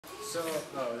So,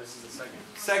 oh, this is the second.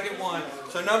 Second one.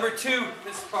 So number 2,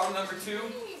 this is problem number 2.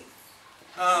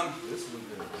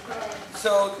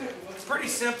 So it's pretty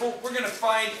simple. We're going to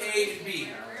find A and B.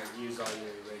 Use all your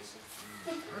erasers.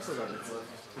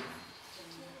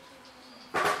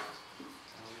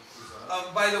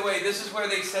 By the way, this is where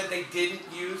they said they didn't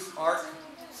use arc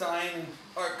sine,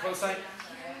 arc cosine.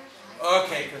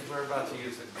 Okay, because we're about to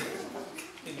use it.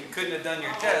 And you couldn't have done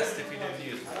your test if you didn't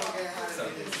use it. So,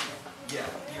 yeah,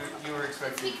 you were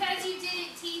expecting. Because you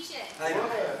didn't teach it. I know.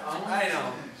 I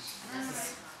know.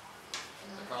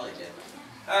 Probably did.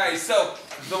 Alright, so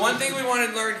the one thing we want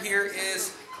to learn here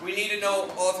is we need to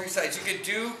know all 3 sides. You could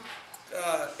do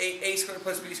a squared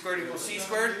plus b squared equals c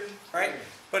squared, right?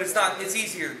 But it's not, it's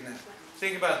easier than that.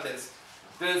 Think about this.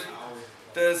 Does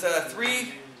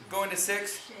 3 go into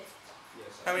 6?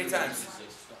 How many times?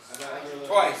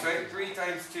 Twice, right? 3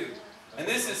 times 2. And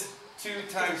this is 2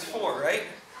 times 4, right?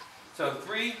 So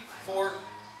 3, 4,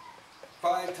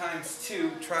 5 times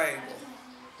 2 triangle,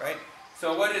 right?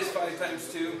 So what is 5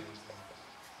 times 2?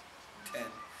 10.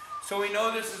 So we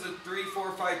know this is a 3,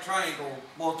 4, 5 triangle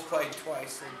multiplied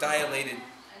twice, or dilated,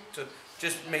 so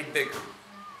just made bigger.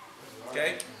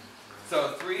 Okay?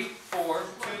 So 3, 4,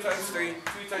 2 times 3, 2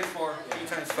 times 4, 2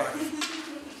 times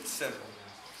 5. Simple.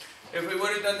 If we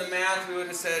would have done the math, we would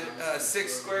have said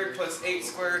 6 squared plus 8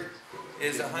 squared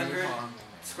is 100.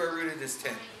 Square rooted is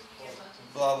 10.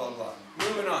 Blah, blah, blah.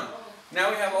 Moving on. Now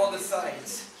we have all the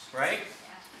sides, right?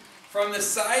 From the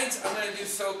sides, I'm going to do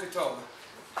SOHCAHTOA.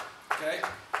 Okay?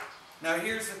 Now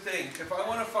here's the thing. If I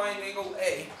want to find angle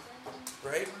A,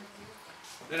 right,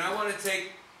 then I want to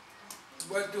take,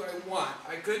 what do I want?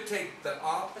 I could take the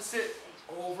opposite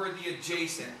over the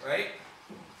adjacent, right?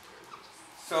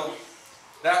 So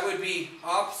that would be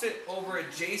opposite over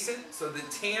adjacent. So the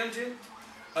tangent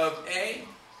of A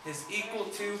is equal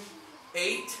to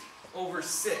 8 over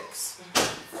 6,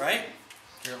 right?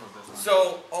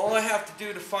 So all I have to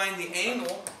do to find the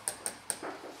angle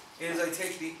is I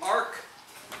take the arc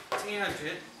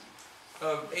tangent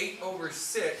of 8 over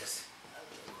 6,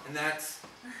 and that's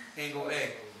angle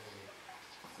A.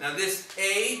 Now this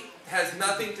A has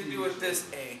nothing to do with this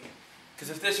A, because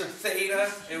if this were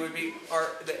theta, it would be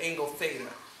the angle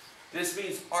theta. This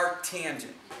means arc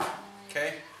tangent.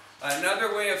 Okay?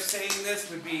 Another way of saying this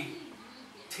would be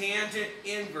tangent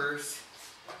inverse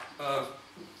of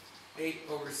 8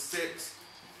 over 6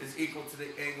 is equal to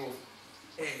the angle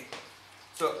A.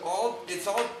 So it all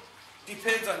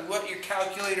depends on what your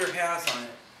calculator has on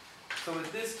it. So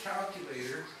with this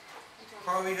calculator,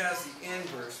 probably has the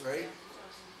inverse, right?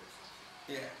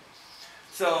 Yeah.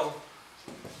 So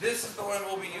this is the one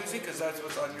we'll be using because that's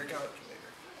what's on your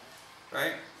calculator,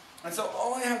 right? And so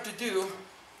all I have to do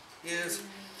is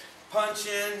punch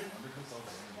in.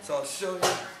 So I'll show you.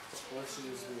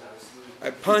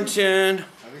 I punch in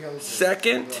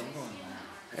second,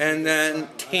 and then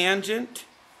tangent.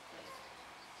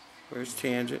 Where's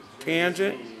tangent?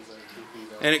 Tangent.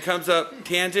 And it comes up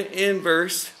tangent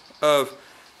inverse of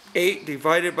 8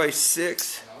 divided by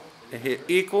 6. And hit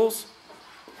equals.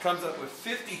 Comes up with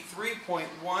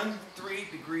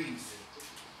 53.13 degrees.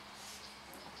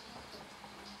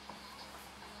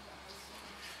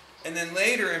 And then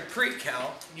later in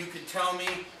pre-calc, you could tell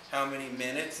me how many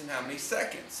minutes and how many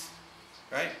seconds,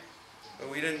 right? But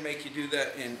we didn't make you do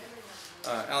that in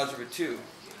Algebra 2,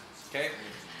 okay?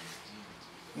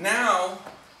 Now,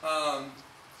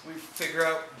 we figure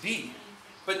out B.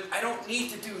 But I don't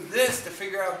need to do this to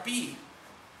figure out B,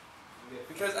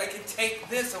 because I can take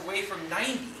this away from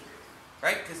 90,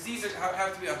 right? Because these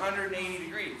have to be 180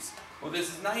 degrees. Well, this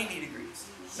is 90 degrees.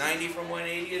 90 from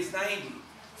 180 is 90.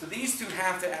 So these two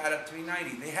have to add up to be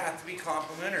 90. They have to be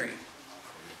complementary.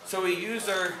 So we use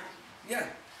our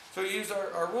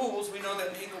rules. We know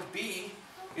that angle B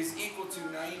is equal to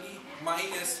 90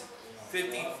 minus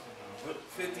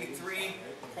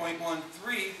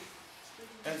 53.13.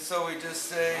 And so we just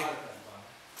say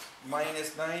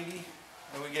minus 90,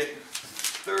 and we get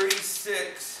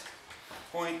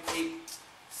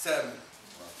 36.87.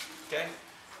 Okay?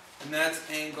 And that's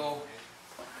angle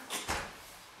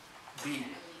B.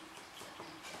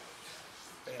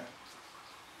 Yeah.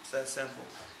 It's that simple.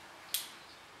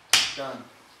 Done.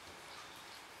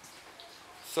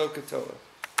 SOHCAHTOA.